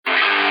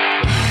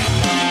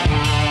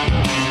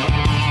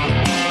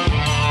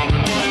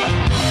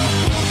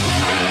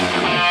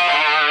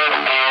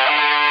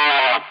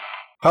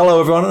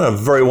Hello, everyone, and a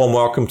very warm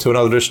welcome to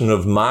another edition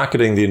of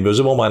Marketing the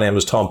Invisible. My name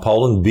is Tom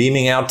Poland,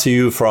 beaming out to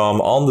you from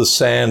on the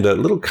sand at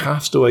Little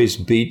Castaways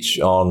Beach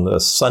on the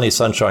sunny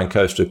Sunshine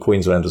Coast of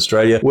Queensland,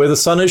 Australia, where the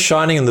sun is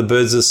shining and the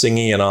birds are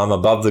singing, and I'm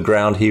above the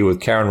ground here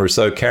with Karen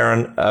Russo.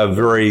 Karen, a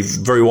very,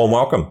 very warm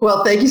welcome.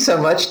 Well, thank you so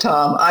much,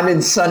 Tom. I'm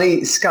in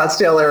sunny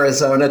Scottsdale,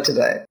 Arizona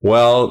today.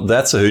 Well,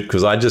 that's a hoot,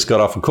 because I just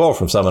got off a call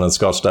from someone in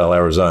Scottsdale,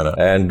 Arizona,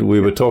 and we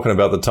were talking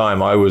about the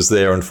time I was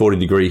there in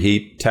 40-degree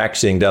heat,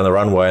 taxiing down the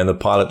runway, and the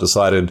pilot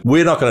decided,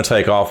 we're not going to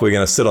take off. We're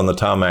going to sit on the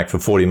tarmac for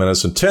 40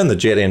 minutes and turn the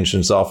jet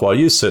engines off while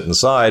you sit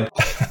inside.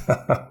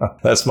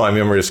 That's my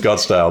memory of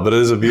Scottsdale, but it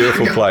is a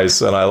beautiful place,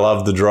 and I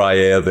love the dry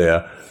air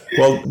there.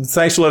 Well,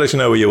 thanks for letting us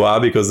know where you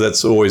are, because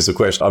that's always the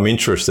question I'm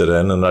interested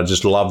in. And I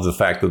just love the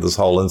fact that this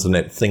whole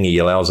internet thingy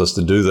allows us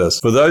to do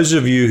this. For those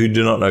of you who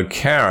do not know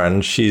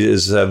Karen, she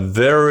is a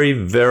very,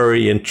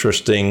 very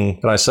interesting,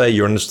 can I say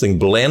you're an interesting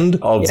blend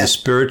of the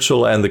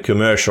spiritual and the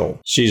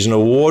commercial. She's an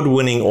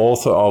award-winning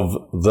author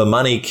of The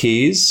Money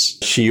Keys.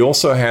 She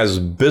also has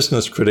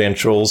business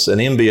credentials, an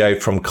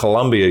MBA from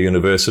Columbia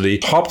University,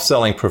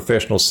 top-selling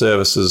professional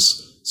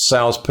services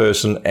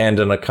salesperson, and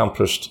an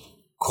accomplished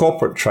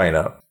corporate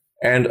trainer.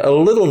 And a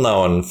little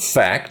known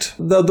fact,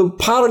 the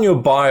part on your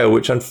bio,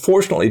 which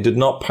unfortunately did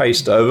not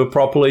paste over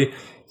properly,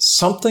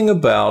 something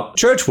about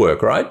church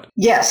work, right?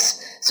 Yes.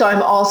 So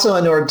I'm also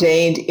an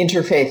ordained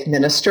interfaith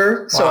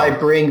minister. So I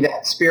bring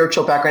that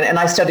spiritual background. And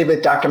I studied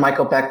with Dr.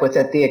 Michael Beckwith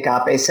at the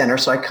Agape Center.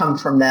 So I come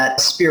from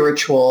that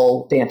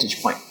spiritual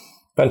vantage point.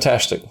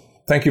 Fantastic.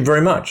 Thank you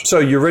very much. So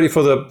you're ready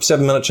for the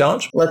 7-minute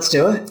challenge? Let's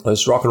do it.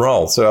 Let's rock and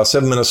roll. So our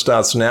 7 minutes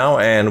starts now,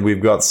 and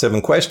we've got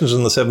 7 questions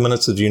in the 7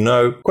 minutes, as you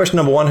know. Question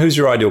number 1, who's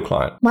your ideal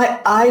client?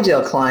 My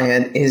ideal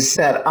client is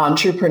that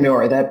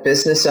entrepreneur, that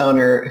business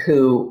owner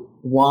who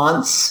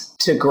wants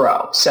to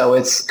grow. So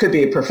it could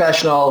be a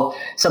professional,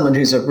 someone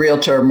who's a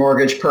realtor,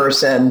 mortgage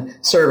person,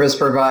 service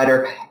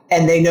provider,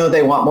 and they know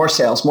they want more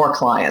sales, more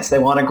clients. They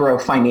want to grow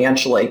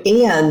financially.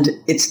 And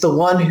it's the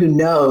one who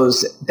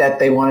knows that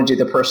they want to do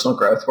the personal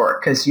growth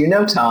work. Because you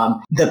know,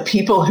 Tom, the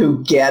people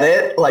who get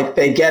it, like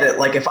they get it.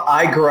 Like if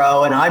I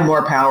grow and I'm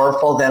more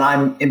powerful, then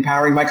I'm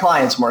empowering my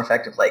clients more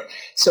effectively.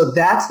 So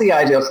that's the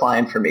ideal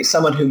client for me.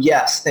 Someone who,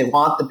 yes, they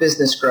want the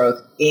business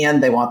growth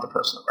and they want the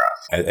personal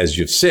growth. As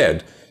you've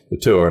said, the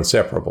two are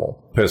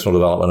inseparable. Personal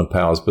development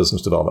empowers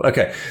business development.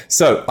 Okay,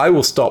 so I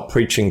will stop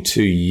preaching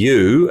to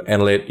you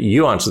and let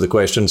you answer the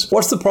questions.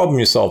 What's the problem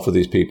you solve for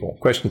these people?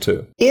 Question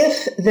 2.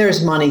 If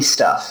there's money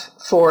stuff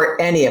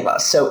for any of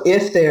us, so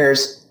if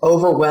there's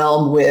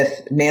overwhelmed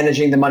with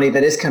managing the money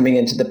that is coming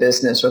into the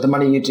business or the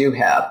money you do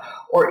have,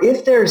 or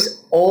if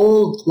there's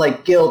old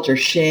like guilt or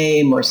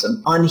shame or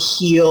some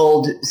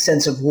unhealed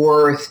sense of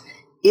worth,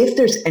 if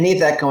there's any of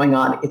that going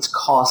on, it's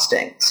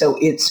costing. So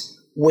it's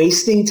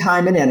wasting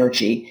time and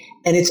energy.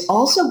 And it's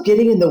also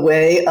getting in the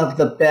way of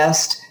the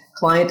best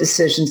client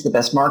decisions, the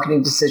best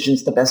marketing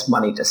decisions, the best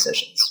money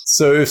decisions.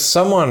 So if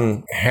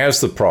someone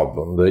has the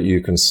problem that you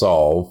can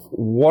solve,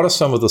 what are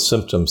some of the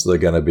symptoms they're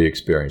going to be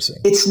experiencing?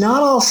 It's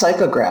not all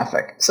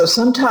psychographic. So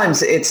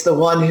sometimes it's the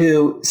one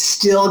who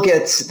still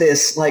gets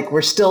this, like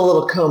we're still a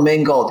little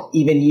commingled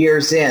even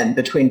years in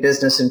between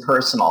business and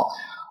personal.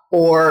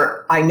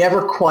 Or I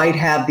never quite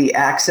have the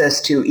access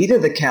to either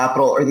the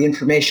capital or the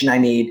information I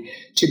need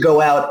to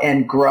go out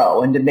and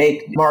grow and to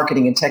make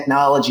marketing and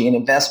technology and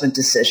investment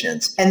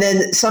decisions. And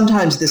then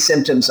sometimes the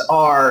symptoms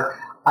are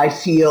I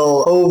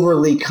feel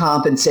overly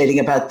compensating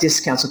about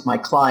discounts with my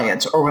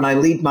clients, or when I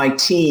lead my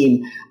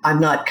team, I'm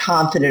not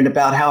confident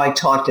about how I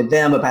talk to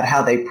them, about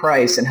how they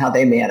price and how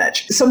they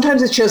manage.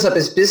 Sometimes it shows up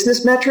as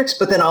business metrics,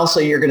 but then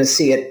also you're going to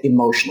see it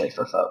emotionally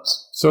for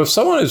folks. So if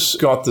someone has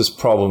got this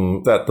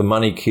problem that the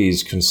Money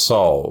Keys can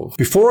solve,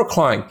 before a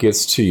client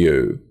gets to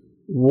you,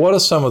 what are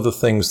some of the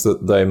things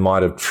that they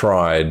might have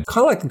tried?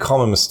 Kind of like the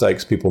common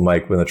mistakes people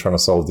make when they're trying to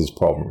solve these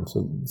problems.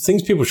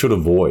 Things people should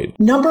avoid.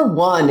 Number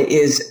 1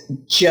 is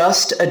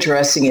just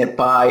addressing it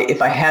by,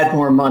 if I had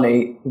more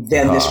money,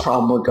 then this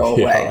problem would go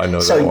away. I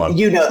know so that one.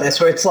 You know this,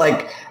 where it's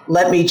like,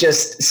 let me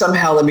just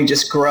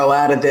grow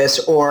out of this.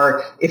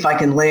 Or if I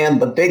can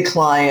land the big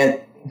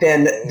client,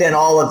 then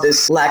all of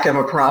this lack of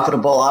a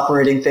profitable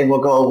operating thing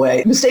will go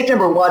away. Mistake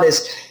number 1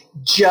 is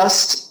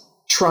just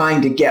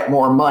trying to get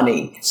more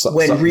money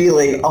when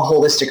really a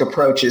holistic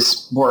approach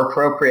is more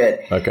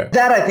appropriate. Okay.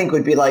 That I think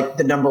would be like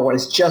the number 1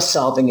 is just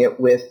solving it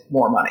with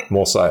more money.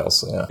 More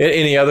sales, yeah.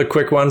 Any other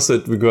quick ones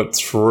that we've got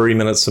 3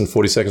 minutes and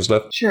 40 seconds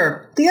left?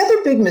 Sure. The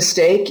other big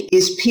mistake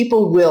is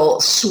people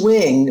will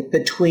swing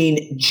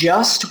between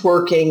just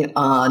working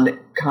on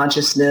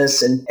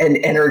consciousness and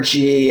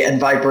energy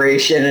and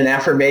vibration and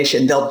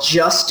affirmation. They'll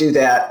just do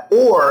that,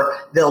 or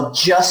they'll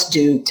just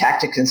do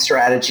tactics and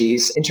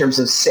strategies in terms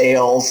of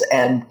sales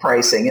and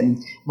pricing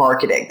and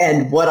marketing.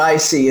 And what I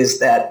see is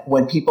that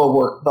when people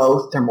work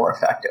both, they're more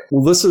effective.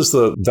 Well, this is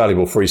the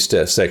valuable free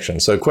section.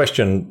 So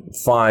question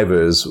 5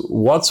 is,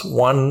 what's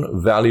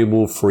one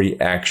valuable free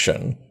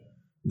action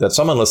that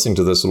someone listening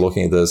to this or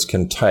looking at this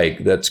can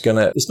take it's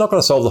not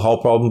going to solve the whole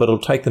problem, but it'll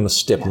take them a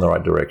step in the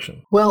right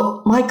direction?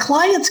 Well, my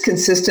clients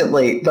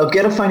consistently, they'll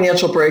get a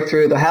financial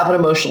breakthrough, they'll have an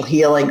emotional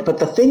healing, but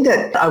the thing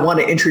that I want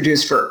to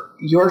introduce for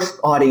your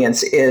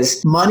audience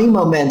is money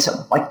momentum,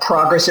 like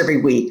progress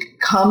every week,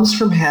 comes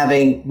from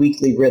having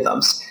weekly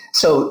rhythms.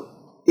 So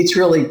it's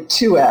really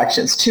two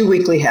actions, two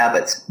weekly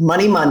habits,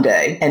 Money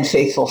Monday and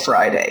Faithful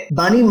Friday.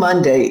 Money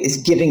Monday is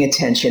giving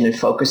attention and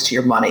focus to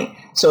your money.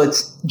 So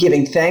it's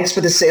giving thanks for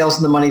the sales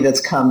and the money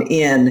that's come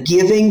in,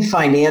 giving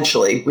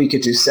financially. We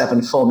could do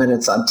 7 full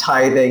minutes on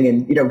tithing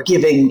and,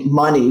 giving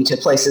money to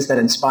places that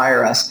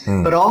inspire us.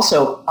 But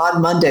also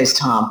on Mondays,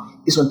 Tom,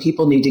 is when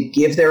people need to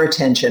give their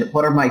attention.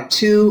 What are my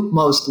 2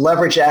 most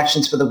leverage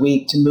actions for the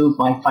week to move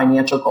my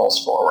financial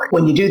goals forward?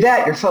 When you do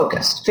that, you're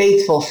focused.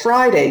 Faithful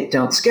Friday,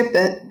 don't skip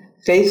it.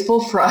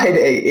 Faithful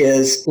Friday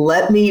is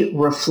let me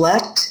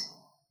reflect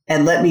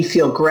and let me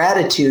feel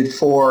gratitude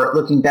for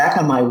looking back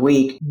on my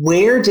week.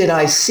 Where did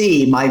I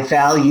see my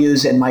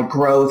values and my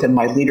growth and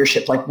my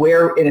leadership? Like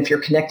where, and if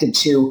you're connected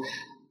to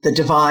the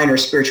divine or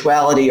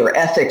spirituality or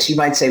ethics, you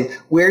might say,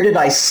 where did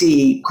I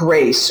see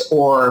grace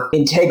or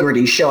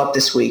integrity show up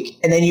this week?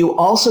 And then you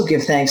also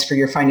give thanks for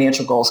your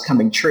financial goals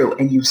coming true,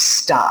 and you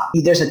stop.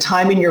 There's a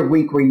time in your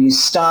week where you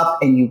stop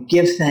and you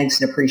give thanks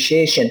and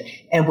appreciation.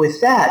 And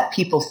with that,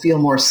 people feel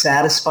more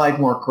satisfied,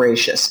 more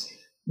gracious.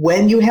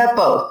 When you have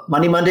both,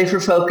 Money Monday for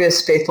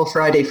focus, Faithful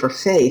Friday for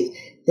faith,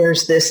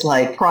 there's this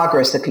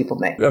progress that people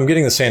make. I'm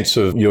getting the sense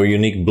of your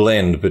unique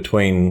blend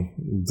between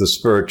the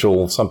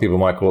spiritual, some people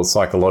might call it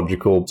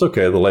psychological. It's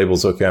okay, the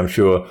label's okay, I'm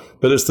sure.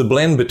 But it's the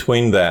blend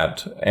between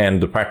that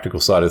and the practical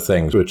side of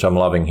things, which I'm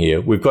loving here.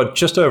 We've got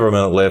just over a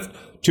minute left.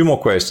 2 more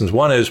questions.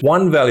 One is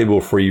one valuable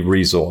free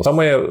resource,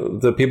 somewhere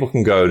that people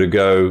can go,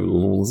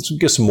 let's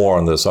get some more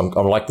on this. I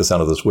like the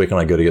sound of this. Where can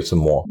I go to get some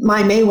more?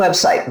 My main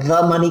website,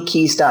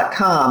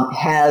 themoneykeys.com,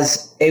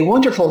 has a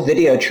wonderful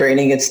video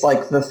training. It's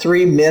like the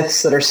 3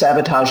 myths that are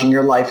sabotaging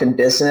your life and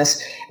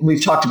business.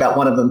 We've talked about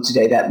one of them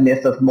today, that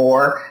myth of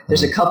more.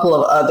 There's a couple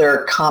of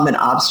other common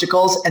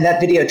obstacles, and that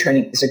video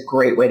training is a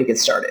great way to get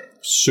started.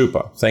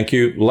 Super. Thank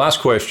you.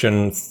 Last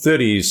question,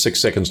 36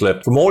 seconds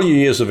left. From all your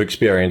years of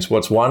experience,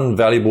 what's one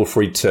valuable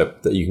free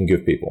tip that you can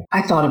give people?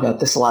 I thought about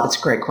this a lot. It's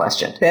a great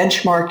question.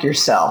 Benchmark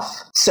yourself.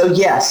 So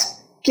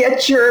yes,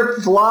 get your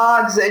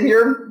vlogs and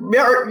your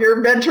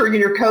mentoring and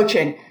your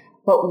coaching,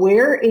 but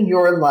where in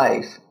your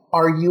life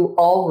are you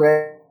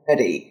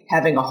already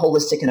having a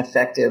holistic and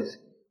effective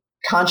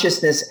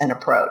consciousness and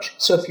approach?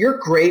 So if you're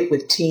great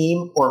with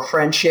team or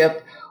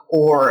friendship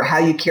or how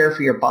you care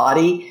for your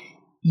body,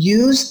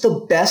 use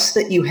the best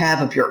that you have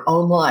of your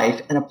own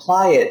life and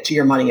apply it to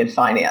your money and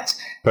finance.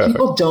 Perfect.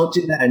 People don't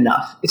do that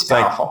enough. It's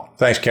powerful.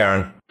 Thanks,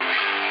 Karen.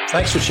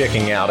 Thanks for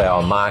checking out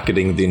our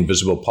Marketing the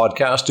Invisible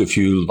podcast. If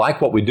you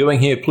like what we're doing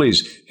here,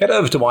 please head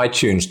over to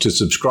iTunes to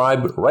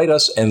subscribe, rate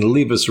us, and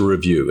leave us a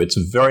review. It's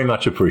very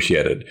much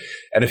appreciated.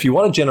 And if you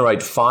want to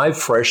generate 5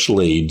 fresh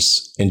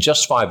leads in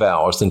just 5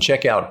 hours, then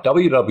check out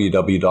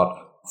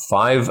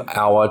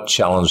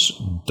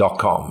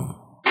www.5hourchallenge.com.